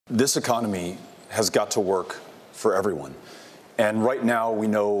This economy has got to work for everyone. And right now we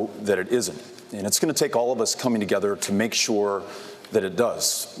know that it isn't. And it's going to take all of us coming together to make sure that it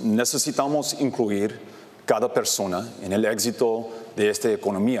does. Necesitamos incluir cada persona en el éxito de esta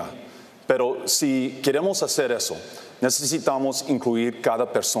economía. Pero si queremos hacer eso, necesitamos incluir cada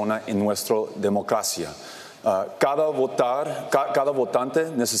persona en nuestra democracia. Cada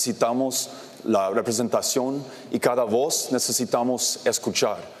votante necesitamos la representación y cada voz necesitamos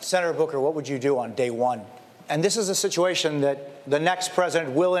escuchar. Senator Booker, what would you do on day one? And this is a situation that the next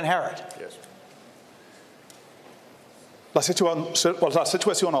president will inherit. Yes. La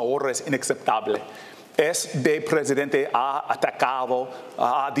situación ahora es inaceptable. Este presidente ha atacado,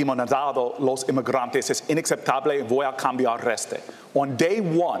 ha demonizado los inmigrantes. Es inaceptable y voy a cambiar este. On day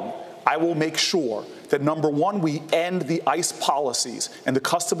one, I will make sure that, number one, we end the ICE policies and the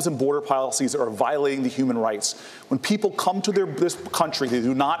customs and border policies that are violating the human rights. When people come to this country, they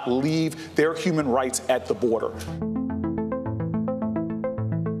do not leave their human rights at the border.